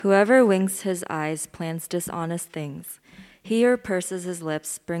Whoever winks his eyes plans dishonest things. He who purses his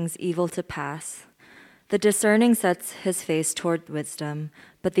lips brings evil to pass. The discerning sets his face toward wisdom,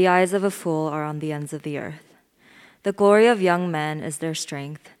 but the eyes of a fool are on the ends of the earth. The glory of young men is their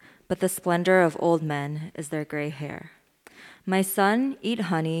strength, but the splendor of old men is their gray hair. My son, eat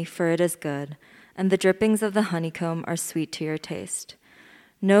honey, for it is good, and the drippings of the honeycomb are sweet to your taste.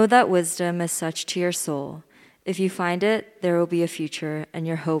 Know that wisdom is such to your soul. If you find it, there will be a future, and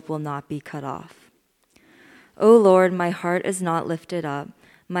your hope will not be cut off. O Lord, my heart is not lifted up,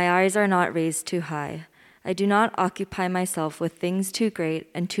 my eyes are not raised too high. I do not occupy myself with things too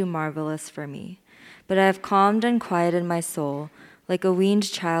great and too marvelous for me, but I have calmed and quieted my soul, like a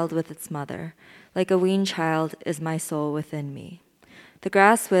weaned child with its mother. Like a weaned child is my soul within me. The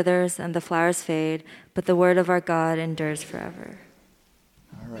grass withers and the flowers fade, but the word of our God endures forever.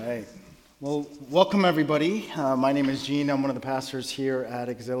 All right. Well, welcome everybody. My name is Gene. I'm one of the pastors here at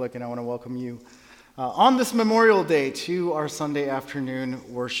Exilic, and I want to welcome you on this Memorial Day to our Sunday afternoon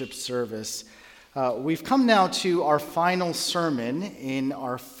worship service. We've come now to our final sermon in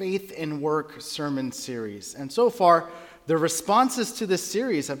our Faith and Work sermon series. And so far, the responses to this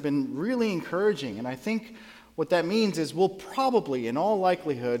series have been really encouraging. And I think what that means is we'll probably, in all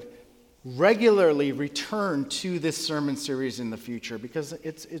likelihood, regularly return to this sermon series in the future because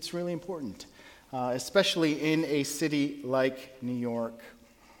it's really important, especially in a city like New York.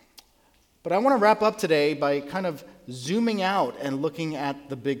 But I want to wrap up today by kind of zooming out and looking at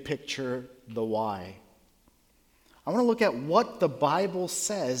the big picture, the why. I want to look at what the Bible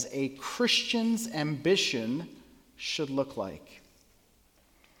says a Christian's ambition should look like.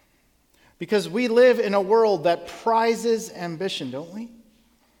 Because we live in a world that prizes ambition, don't we?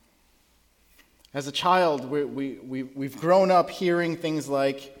 As a child, we've grown up hearing things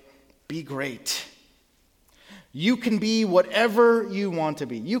like, be great. You can be whatever you want to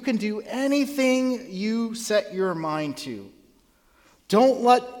be. You can do anything you set your mind to. Don't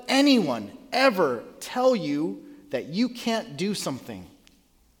let anyone ever tell you that you can't do something.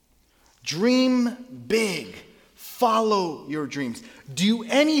 Dream big. Follow your dreams. Do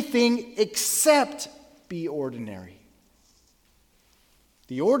anything except be ordinary.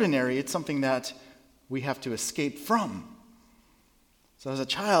 The ordinary, it's something that we have to escape from. So as a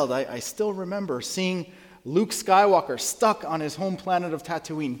child, I still remember seeing Luke Skywalker stuck on his home planet of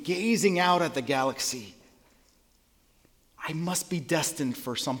Tatooine, gazing out at the galaxy. I must be destined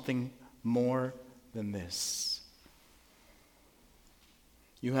for something more than this.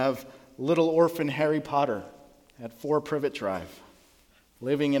 You have little orphan Harry Potter at 4 Privet Drive,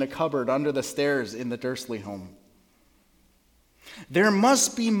 living in a cupboard under the stairs in the Dursley home. There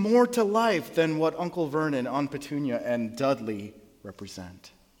must be more to life than what Uncle Vernon, Aunt Petunia, and Dudley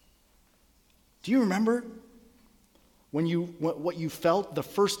represent. Do you remember what you felt the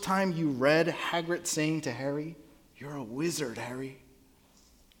first time you read Hagrid saying to Harry, "You're a wizard, Harry"?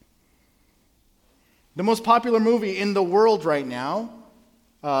 The most popular movie in the world right now,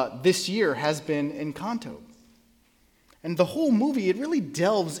 this year, has been Encanto. And the whole movie, it really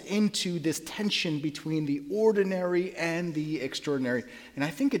delves into this tension between the ordinary and the extraordinary. And I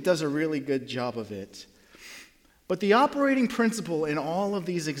think it does a really good job of it. But the operating principle in all of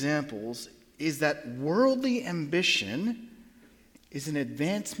these examples is that worldly ambition is an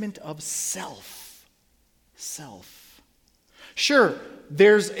advancement of self. Self. Sure,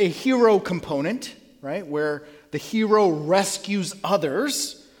 there's a hero component, right, where the hero rescues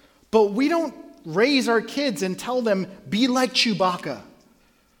others, but we don't raise our kids and tell them, be like Chewbacca,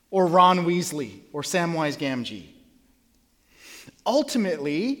 or Ron Weasley, or Samwise Gamgee.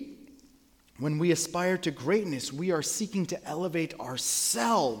 Ultimately, when we aspire to greatness, we are seeking to elevate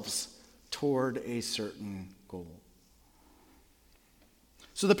ourselves toward a certain goal.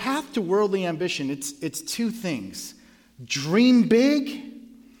 So the path to worldly ambition, it's 2 things. Dream big.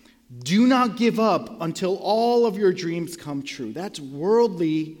 Do not give up until all of your dreams come true. That's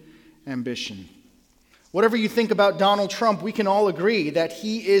worldly ambition. Whatever you think about Donald Trump, we can all agree that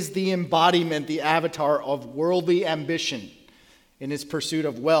he is the embodiment, the avatar of worldly ambition in his pursuit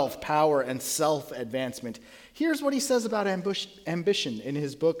of wealth, power, and self-advancement. Here's what he says about ambition in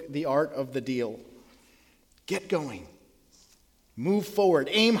his book, The Art of the Deal. Get going. Move forward.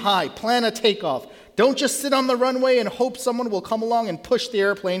 Aim high. Plan a takeoff. Don't just sit on the runway and hope someone will come along and push the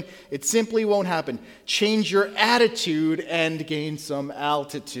airplane. It simply won't happen. Change your attitude and gain some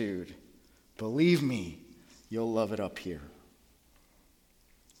altitude. Believe me, you'll love it up here.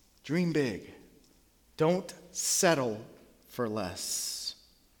 Dream big. Don't settle for less.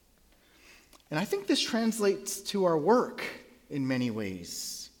 And I think this translates to our work in many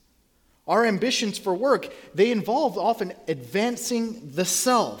ways. Our ambitions for work, they involve often advancing the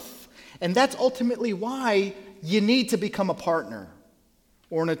self. And that's ultimately why you need to become a partner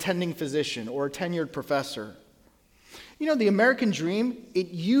or an attending physician or a tenured professor. You know, the American dream, it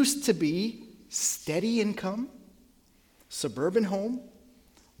used to be steady income, suburban home,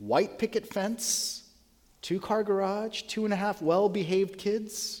 white picket fence, 2-car garage, 2.5 well-behaved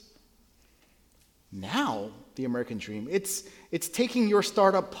kids. Now, the American dream, it's taking your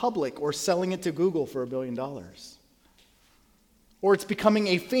startup public or selling it to Google for $1 billion. Or it's becoming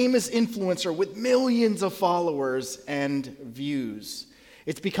a famous influencer with millions of followers and views.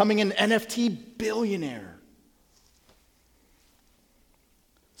 It's becoming an NFT billionaire.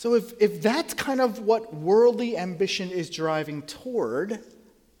 So if that's kind of what worldly ambition is driving toward,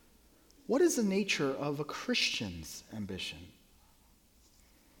 what is the nature of a Christian's ambition?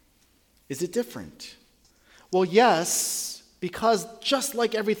 Is it different? Well, yes, because just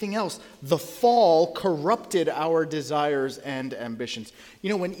like everything else, the fall corrupted our desires and ambitions. You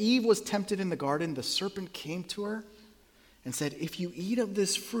know, when Eve was tempted in the garden, the serpent came to her and said, if you eat of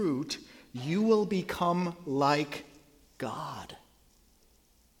this fruit, you will become like God.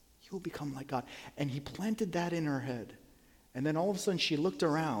 You will become like God. And he planted that in her head. And then all of a sudden she looked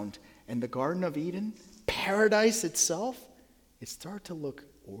around, and the Garden of Eden, paradise itself, it started to look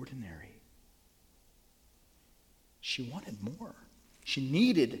ordinary. She wanted more. She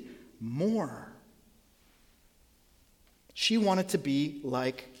needed more. She wanted to be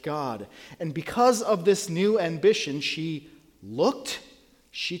like God. And because of this new ambition, she looked,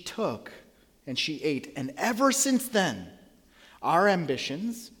 she took, and she ate. And ever since then, our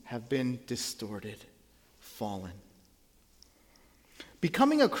ambitions have been distorted, fallen.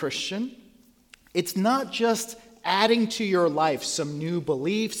 Becoming a Christian, it's not just adding to your life some new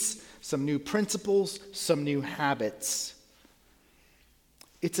beliefs, some new principles, some new habits.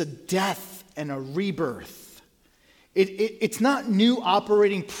 It's a death and a rebirth. It's not new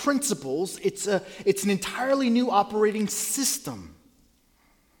operating principles. It's an entirely new operating system.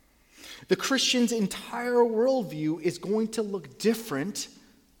 The Christian's entire worldview is going to look different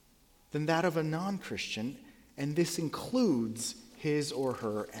than that of a non-Christian, and this includes his or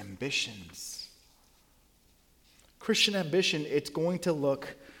her ambitions. Christian ambition, it's going to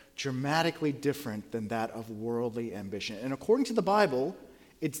look dramatically different than that of worldly ambition. And according to the Bible,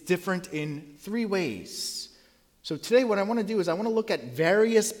 it's different in 3 ways. So today what I want to do is I want to look at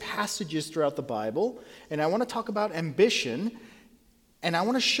various passages throughout the Bible, and I want to talk about ambition, and I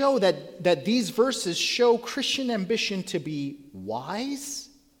want to show that these verses show Christian ambition to be wise.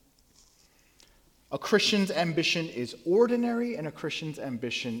 A Christian's ambition is ordinary, and a Christian's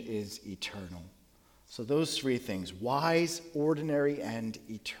ambition is eternal. So those 3 things, wise, ordinary, and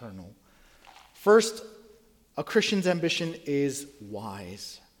eternal. First, a Christian's ambition is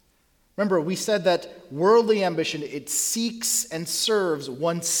wise. Remember, we said that worldly ambition, it seeks and serves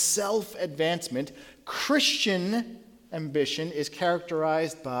one's self-advancement. Christian ambition is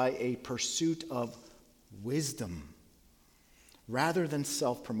characterized by a pursuit of wisdom rather than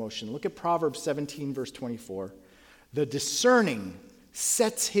self-promotion. Look at Proverbs 17, verse 24. The discerning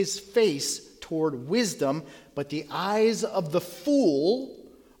sets his face toward wisdom, but the eyes of the fool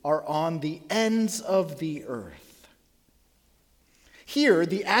are on the ends of the earth. Here,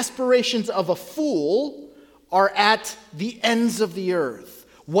 the aspirations of a fool are at the ends of the earth,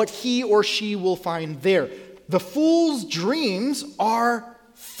 what he or she will find there. The fool's dreams are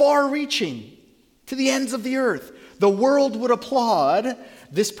far-reaching, to the ends of the earth. The world would applaud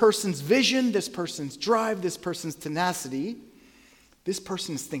this person's vision, this person's drive, this person's tenacity. This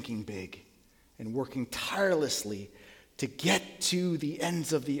person is thinking big and working tirelessly to get to the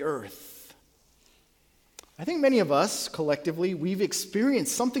ends of the earth. I think many of us, collectively, we've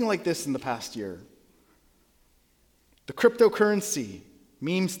experienced something like this in the past year. The cryptocurrency,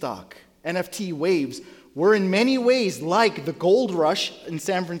 meme stock, NFT waves were in many ways like the gold rush in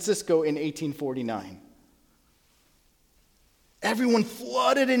San Francisco in 1849. Everyone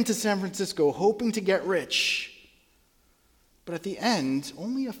flooded into San Francisco hoping to get rich. But at the end,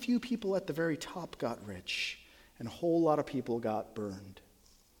 only a few people at the very top got rich, and a whole lot of people got burned.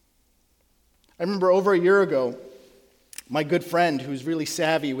 I remember over a year ago, my good friend, who's really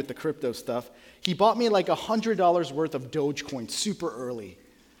savvy with the crypto stuff, he bought me like $100 worth of Dogecoin super early.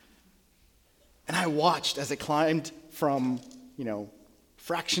 And I watched as it climbed from,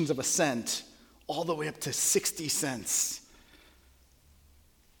 fractions of a cent all the way up to 60 cents.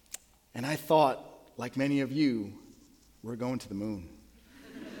 And I thought, like many of you, we're going to the moon.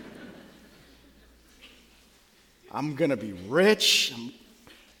 I'm going to be rich. I'm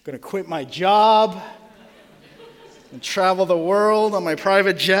going to quit my job. and travel the world on my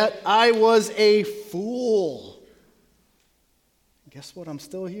private jet. I was a fool. Guess what? I'm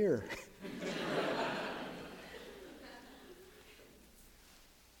still here.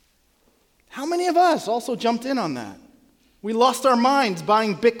 How many of us also jumped in on that? We lost our minds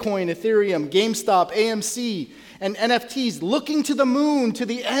buying Bitcoin, Ethereum, GameStop, AMC, and NFTs, looking to the moon, to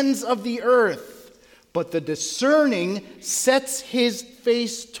the ends of the earth. But the discerning sets his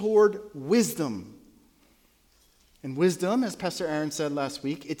face toward wisdom. And wisdom, as Pastor Aaron said last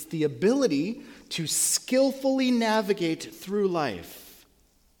week, it's the ability to skillfully navigate through life,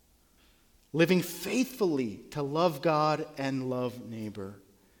 living faithfully to love God and love neighbor.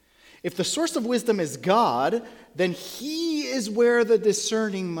 If the source of wisdom is God, then he is where the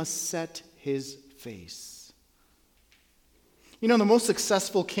discerning must set his face. You know, the most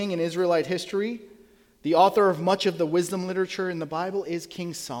successful king in Israelite history, the author of much of the wisdom literature in the Bible, is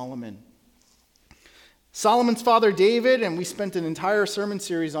King Solomon. Solomon's father David, and we spent an entire sermon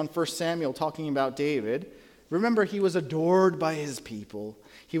series on 1 Samuel talking about David. Remember, he was adored by his people.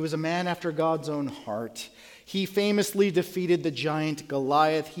 He was a man after God's own heart. He famously defeated the giant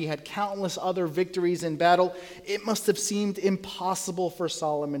Goliath. He had countless other victories in battle. It must have seemed impossible for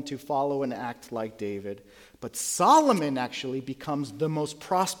Solomon to follow and act like David. But Solomon actually becomes the most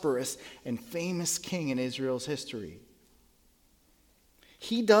prosperous and famous king in Israel's history.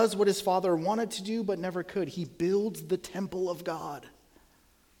 He does what his father wanted to do but never could. He builds the temple of God.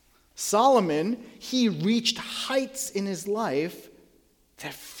 Solomon, he reached heights in his life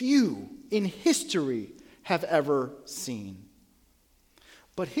that few in history have ever seen.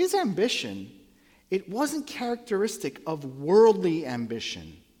 But his ambition, it wasn't characteristic of worldly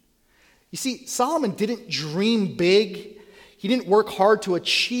ambition. You see, Solomon didn't dream big. He didn't work hard to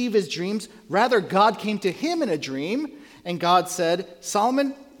achieve his dreams. Rather, God came to him in a dream, and God said,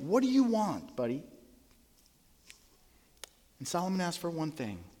 Solomon, what do you want, buddy? And Solomon asked for one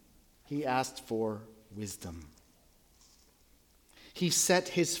thing. He asked for wisdom. He set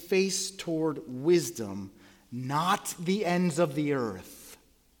his face toward wisdom, not the ends of the earth.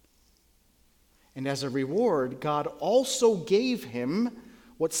 And as a reward, God also gave him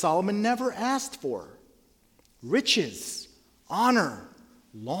what Solomon never asked for: riches, honor,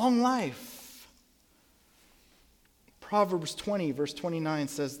 long life. Proverbs 20, verse 29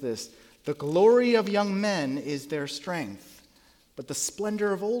 says this: "The glory of young men is their strength, but the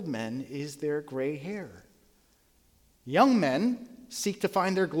splendor of old men is their gray hair." Young men seek to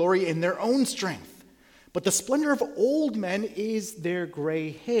find their glory in their own strength, but the splendor of old men is their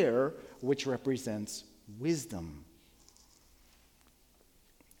gray hair, which represents wisdom.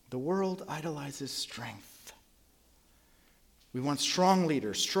 The world idolizes strength. We want strong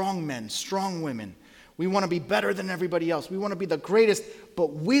leaders, strong men, strong women. We want to be better than everybody else. We want to be the greatest,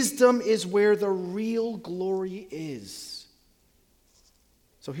 but wisdom is where the real glory is.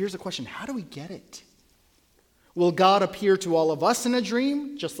 So here's the question: how do we get it? Will God appear to all of us in a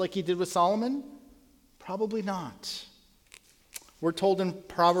dream, just like he did with Solomon? Probably not. We're told in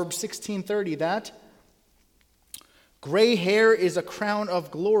Proverbs 16:30 that gray hair is a crown of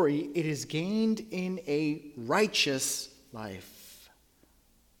glory. It is gained in a righteous life.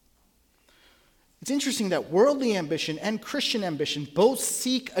 It's interesting that worldly ambition and Christian ambition both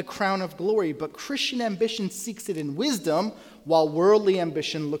seek a crown of glory, but Christian ambition seeks it in wisdom, while worldly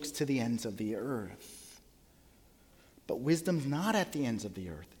ambition looks to the ends of the earth. But wisdom's not at the ends of the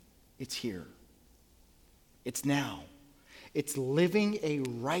earth. It's here. It's now. It's living a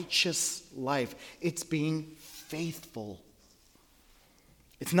righteous life. It's being faithful.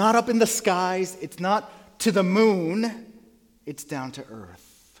 It's not up in the skies. It's not to the moon. It's down to earth.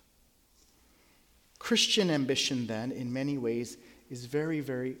 Christian ambition, then, in many ways, is very,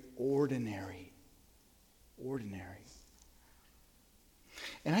 very ordinary. Ordinary.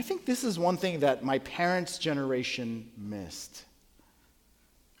 And I think this is one thing that my parents' generation missed.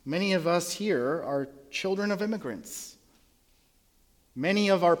 Many of us here are children of immigrants. Many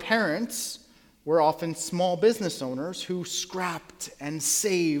of our parents were often small business owners who scrapped and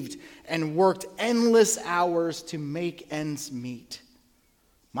saved and worked endless hours to make ends meet.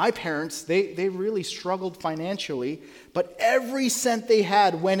 My parents, they really struggled financially, but every cent they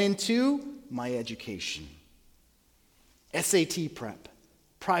had went into my education. SAT prep,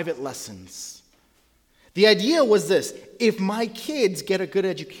 private lessons. The idea was this: if my kids get a good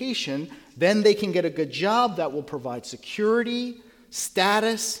education, then they can get a good job that will provide security,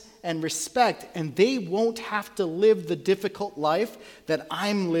 status, and respect, and they won't have to live the difficult life that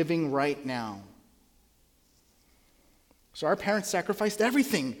I'm living right now. So our parents sacrificed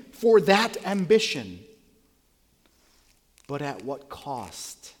everything for that ambition. But at what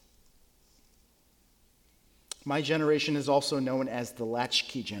cost? My generation is also known as the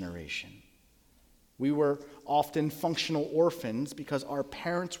latchkey generation. We were often functional orphans because our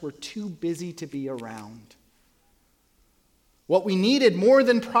parents were too busy to be around. What we needed more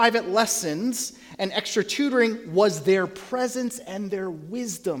than private lessons and extra tutoring was their presence and their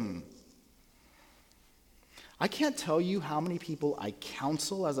wisdom. I can't tell you how many people I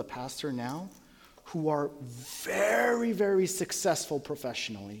counsel as a pastor now who are very, very successful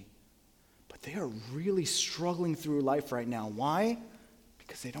professionally, but they are really struggling through life right now. Why?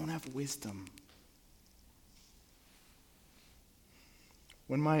 Because they don't have wisdom.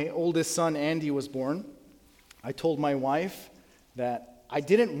 When my oldest son, Andy, was born, I told my wife that I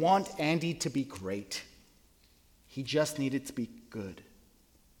didn't want Andy to be great. He just needed to be good.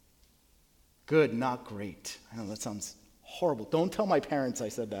 Good, not great. I know that sounds horrible. Don't tell my parents I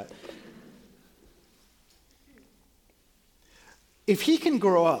said that. If he can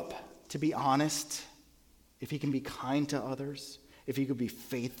grow up to be honest, if he can be kind to others, if he could be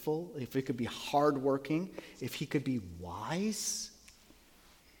faithful, if he could be hardworking, if he could be wise,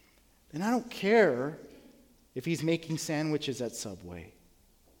 then I don't care if he's making sandwiches at Subway.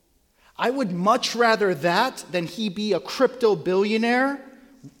 I would much rather that than he be a crypto billionaire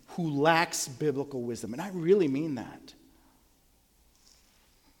who lacks biblical wisdom. And I really mean that.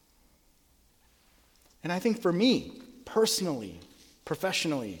 And I think for me, personally,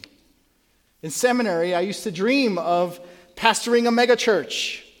 professionally, in seminary, I used to dream of pastoring a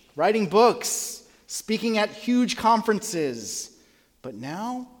megachurch, writing books, speaking at huge conferences. But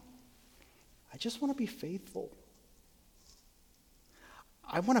now, I just want to be faithful.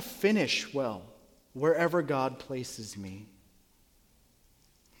 I want to finish well wherever God places me.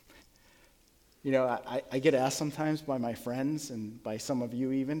 You know, I get asked sometimes by my friends and by some of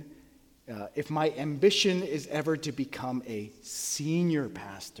you even, if my ambition is ever to become a senior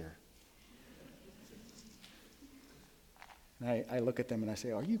pastor. And I look at them and I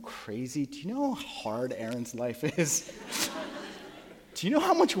say, are you crazy? Do you know how hard Aaron's life is? Do you know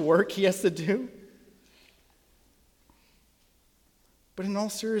how much work he has to do? But in all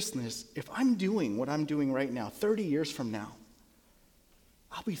seriousness, if I'm doing what I'm doing right now, 30 years from now,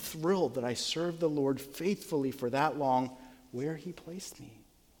 I'll be thrilled that I served the Lord faithfully for that long where he placed me.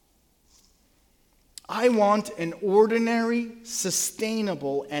 I want an ordinary,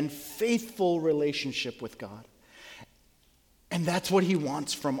 sustainable, and faithful relationship with God. And that's what he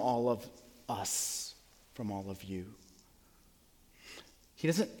wants from all of us, from all of you. He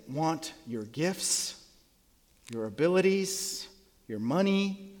doesn't want your gifts, your abilities, your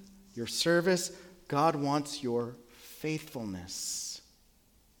money, your service. God wants your faithfulness.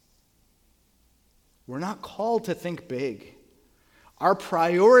 We're not called to think big. Our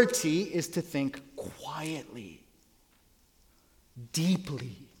priority is to think quietly,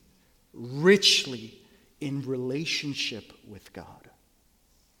 deeply, richly in relationship with God.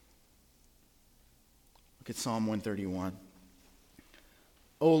 Look at Psalm 131.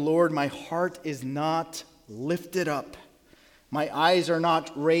 O Lord, my heart is not lifted up. My eyes are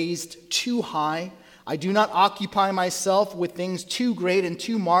not raised too high. I do not occupy myself with things too great and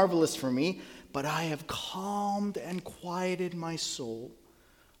too marvelous for me, but I have calmed and quieted my soul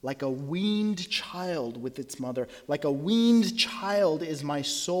like a weaned child with its mother. Like a weaned child is my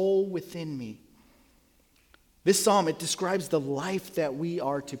soul within me. This psalm, it describes the life that we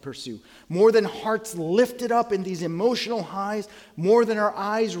are to pursue. More than hearts lifted up in these emotional highs, more than our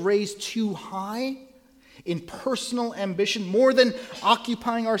eyes raised too high in personal ambition, more than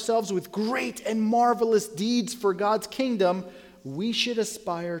occupying ourselves with great and marvelous deeds for God's kingdom, we should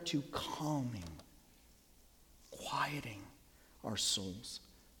aspire to calming, quieting our souls,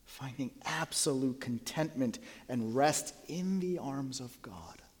 finding absolute contentment and rest in the arms of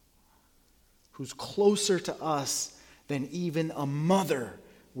God, who's closer to us than even a mother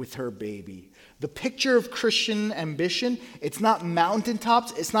with her baby. The picture of Christian ambition, it's not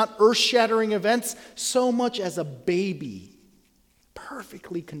mountaintops, it's not earth-shattering events, so much as a baby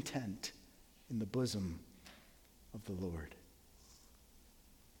perfectly content in the bosom of the Lord.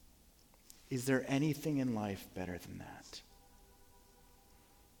 Is there anything in life better than that?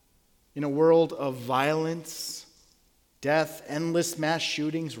 In a world of violence, death, endless mass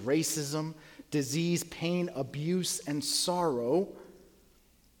shootings, racism, disease, pain, abuse, and sorrow,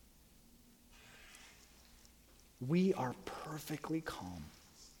 we are perfectly calm,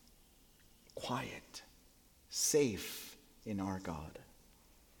 quiet, safe in our God.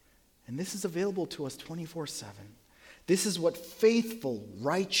 And this is available to us 24/7. This is what faithful,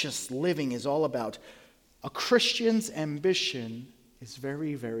 righteous living is all about. A Christian's ambition is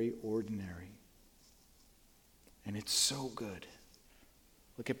very, very ordinary. And it's so good.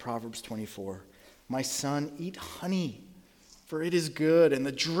 Look at Proverbs 24. My son, eat honey, for it is good, and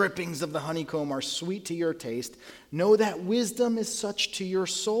the drippings of the honeycomb are sweet to your taste. Know that wisdom is such to your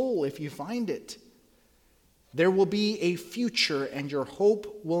soul if you find it. There will be a future, and your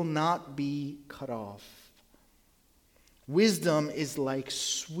hope will not be cut off. Wisdom is like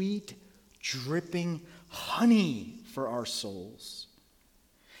sweet, dripping honey for our souls.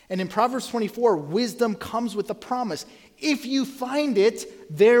 And in Proverbs 24, wisdom comes with a promise. If you find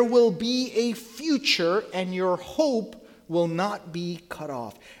it, there will be a future, and your hope will not be cut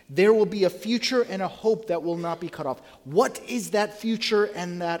off. There will be a future and a hope that will not be cut off. What is that future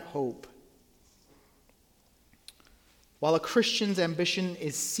and that hope? While a Christian's ambition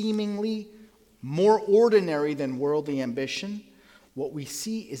is seemingly more ordinary than worldly ambition, what we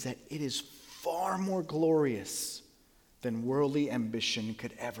see is that it is far more glorious than worldly ambition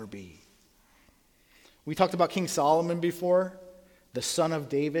could ever be. We talked about King Solomon before, the son of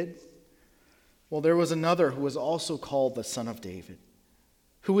David. Well, there was another who was also called the son of David,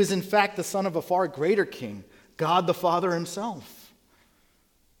 who is in fact the son of a far greater king, God the Father himself,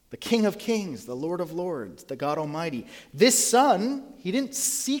 the King of kings, the Lord of lords, the God Almighty. This son, he didn't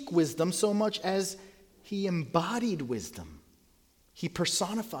seek wisdom so much as he embodied wisdom. He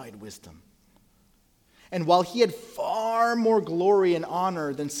personified wisdom. And while he had far more glory and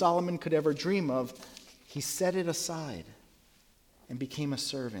honor than Solomon could ever dream of, he set it aside and became a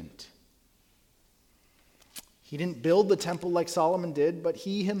servant. He didn't build the temple like Solomon did, but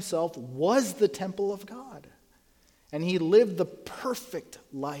he himself was the temple of God. And he lived the perfect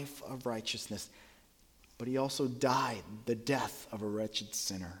life of righteousness. But he also died the death of a wretched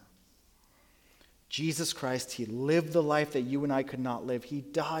sinner. Jesus Christ, he lived the life that you and I could not live. He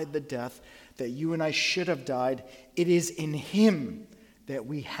died the death that you and I should have died. It is in him that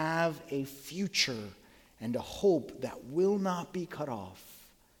we have a future and a hope that will not be cut off,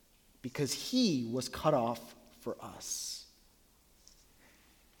 because he was cut off for us.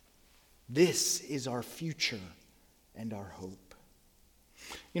 This is our future and our hope.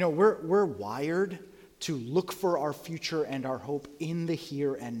 You know, we're wired to look for our future and our hope in the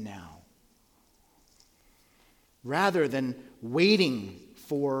here and now, rather than waiting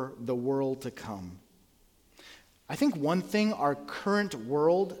for the world to come. I think one thing our current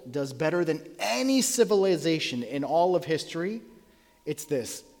world does better than any civilization in all of history, it's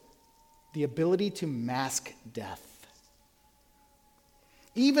this: the ability to mask death.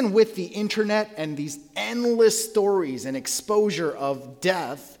 Even with the internet and these endless stories and exposure of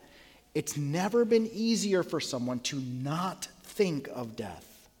death, it's never been easier for someone to not think of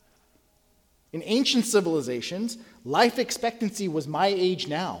death. In ancient civilizations, life expectancy was my age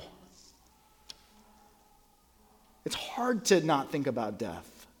now. It's hard to not think about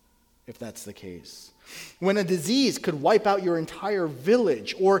death if that's the case. When a disease could wipe out your entire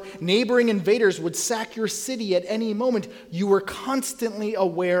village, or neighboring invaders would sack your city at any moment, you were constantly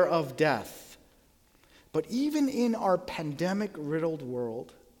aware of death. But even in our pandemic-riddled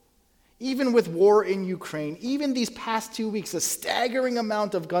world, even with war in Ukraine, even these past 2 weeks, a staggering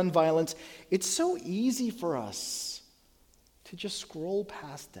amount of gun violence, it's so easy for us to just scroll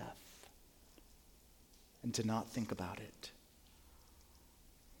past death and to not think about it.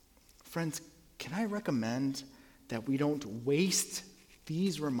 Friends, can I recommend that we don't waste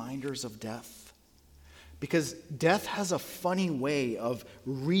these reminders of death? Because death has a funny way of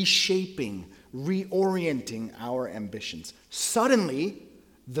reshaping, reorienting our ambitions. Suddenly,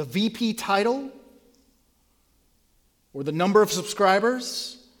 the VP title or the number of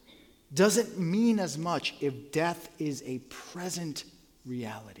subscribers doesn't mean as much if death is a present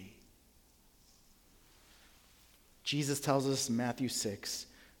reality. Jesus tells us in Matthew 6,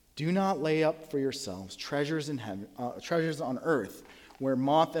 "Do not lay up for yourselves treasures in heaven, treasures on earth, where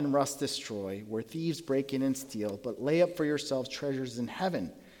moth and rust destroy, where thieves break in and steal, but lay up for yourselves treasures in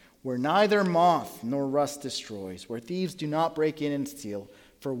heaven, where neither moth nor rust destroys, where thieves do not break in and steal.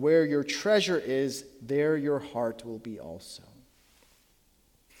 For where your treasure is, there your heart will be also."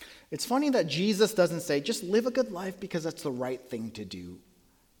 It's funny that Jesus doesn't say, just live a good life because that's the right thing to do.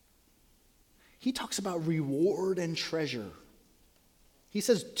 He talks about reward and treasure. He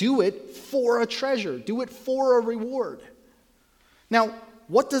says, do it for a treasure. Do it for a reward. Now,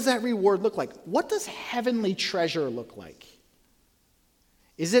 what does that reward look like? What does heavenly treasure look like?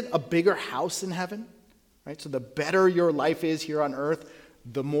 Is it a bigger house in heaven? Right? So the better your life is here on earth,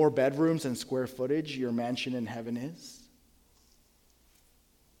 the more bedrooms and square footage your mansion in heaven is?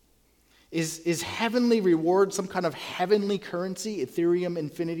 Is heavenly reward some kind of heavenly currency, Ethereum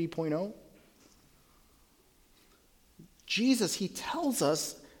Infinity 0.0? Jesus, he tells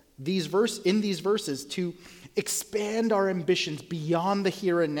us in these verses to expand our ambitions beyond the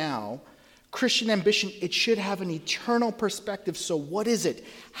here and now, Christian ambition, it should have an eternal perspective. So what is it?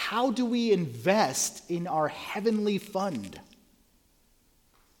 How do we invest in our heavenly fund?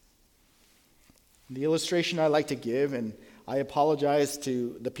 The illustration I like to give, and I apologize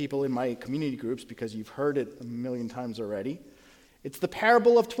to the people in my community groups because you've heard it a million times already. It's the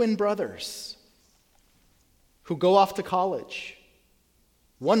parable of twin brothers who go off to college.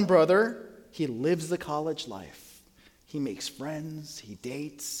 One brother, he lives the college life. He makes friends, he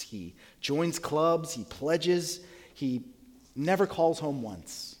dates, he joins clubs, he pledges, he never calls home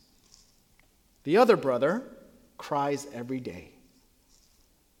once. The other brother cries every day.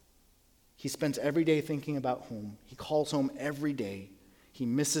 He spends every day thinking about home. He calls home every day. He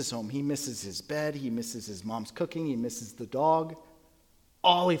misses home. He misses his bed. He misses his mom's cooking. He misses the dog.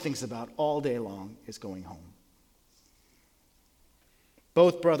 All he thinks about all day long is going home.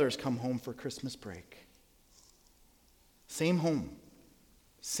 Both brothers come home for Christmas break. Same home,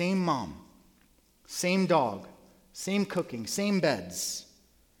 same mom, same dog, same cooking, same beds.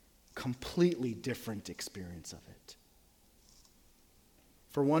 Completely different experience of it.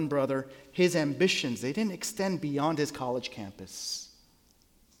 For one brother, his ambitions, they didn't extend beyond his college campus.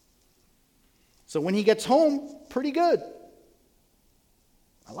 So when he gets home, pretty good.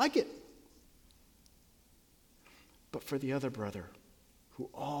 I like it. But for the other brother, who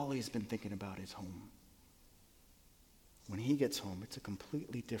all he's been thinking about is home, when he gets home, it's a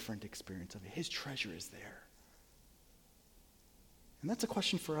completely different experience of it. His treasure is there. And that's a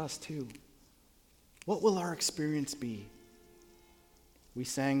question for us too. What will our experience be? We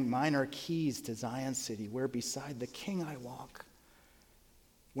sang, "Mine are keys to Zion City, where beside the King I walk."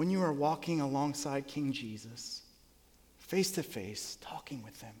 When you are walking alongside King Jesus, face to face, talking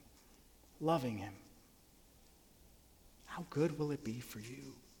with him, loving him, how good will it be for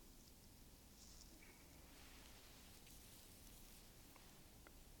you?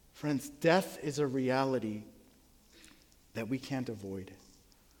 Friends, death is a reality that we can't avoid.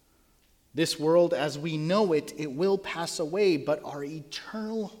 This world, as we know it, it will pass away, but our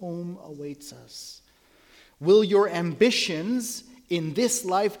eternal home awaits us. Will your ambitions in this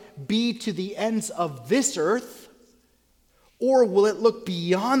life be to the ends of this earth, or will it look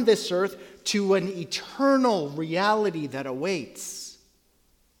beyond this earth to an eternal reality that awaits?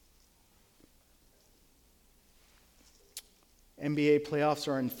 NBA playoffs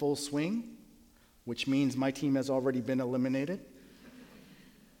are in full swing, which means my team has already been eliminated.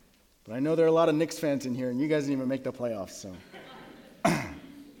 But I know there are a lot of Knicks fans in here, and you guys didn't even make the playoffs, so.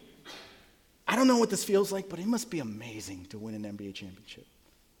 I don't know what this feels like, but it must be amazing to win an NBA championship.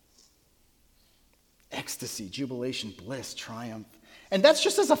 Ecstasy, jubilation, bliss, triumph. And that's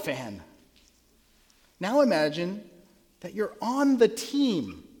just as a fan. Now imagine that you're on the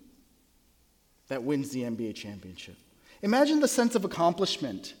team that wins the NBA championship. Imagine the sense of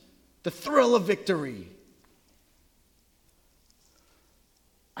accomplishment, the thrill of victory.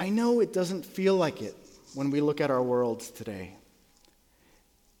 I know it doesn't feel like it when we look at our worlds today,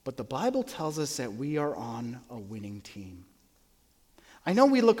 but the Bible tells us that we are on a winning team. I know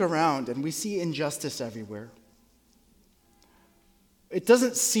we look around and we see injustice everywhere. It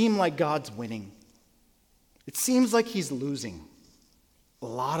doesn't seem like God's winning. It seems like he's losing a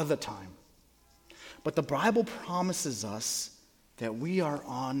lot of the time. But the Bible promises us that we are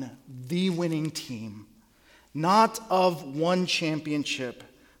on the winning team, not of one championship,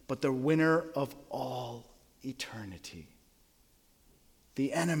 but the winner of all eternity.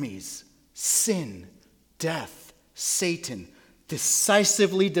 The enemies, sin, death, Satan,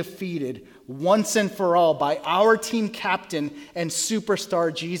 decisively defeated once and for all by our team captain and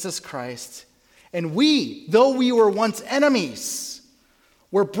superstar, Jesus Christ. And we, though we were once enemies,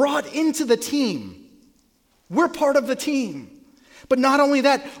 were brought into the team. We're part of the team. But not only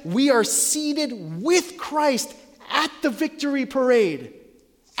that, we are seated with Christ at the victory parade,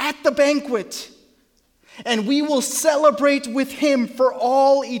 at the banquet. And we will celebrate with him for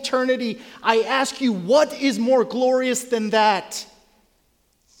all eternity. I ask you, what is more glorious than that?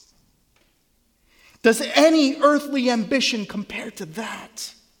 Does any earthly ambition compare to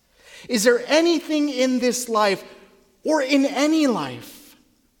that? Is there anything in this life or in any life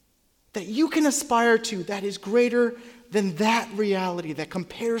that you can aspire to that is greater than that reality, that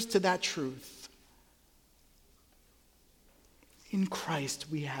compares to that truth? In Christ,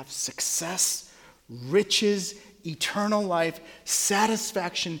 we have success, riches, eternal life,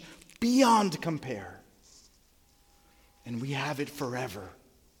 satisfaction beyond compare. And we have it forever.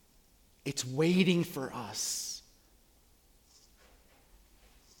 It's waiting for us.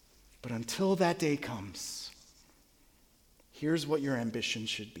 But until that day comes, here's what your ambition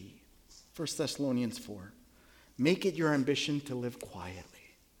should be. 1 Thessalonians 4. Make it your ambition to live quietly,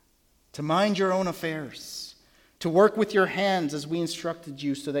 to mind your own affairs, to work with your hands as we instructed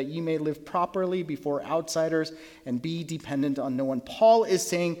you, so that you may live properly before outsiders and be dependent on no one. Paul is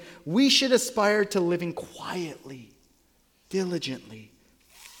saying we should aspire to living quietly, diligently,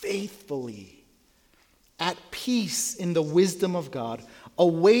 faithfully, at peace in the wisdom of God,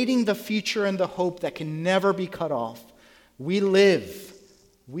 awaiting the future and the hope that can never be cut off. We live,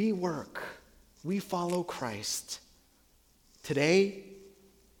 we work, we follow Christ. Today,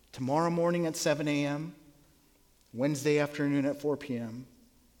 tomorrow morning at 7 a.m., Wednesday afternoon at 4 p.m.,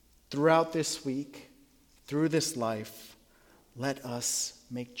 throughout this week, through this life, let us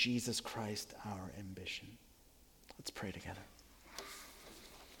make Jesus Christ our ambition. Let's pray together.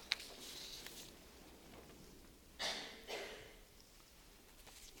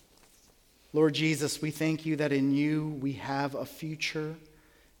 Lord Jesus, we thank you that in you we have a future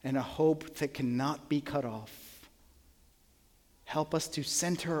and a hope that cannot be cut off. Help us to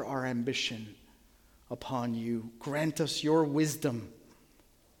center our ambition upon you. Grant us your wisdom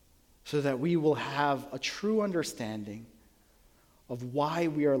so that we will have a true understanding of why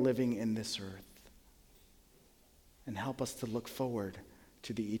we are living in this earth. And help us to look forward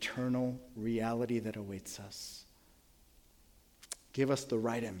to the eternal reality that awaits us. Give us the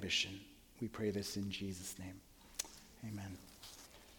right ambition. We pray this in Jesus' name. Amen.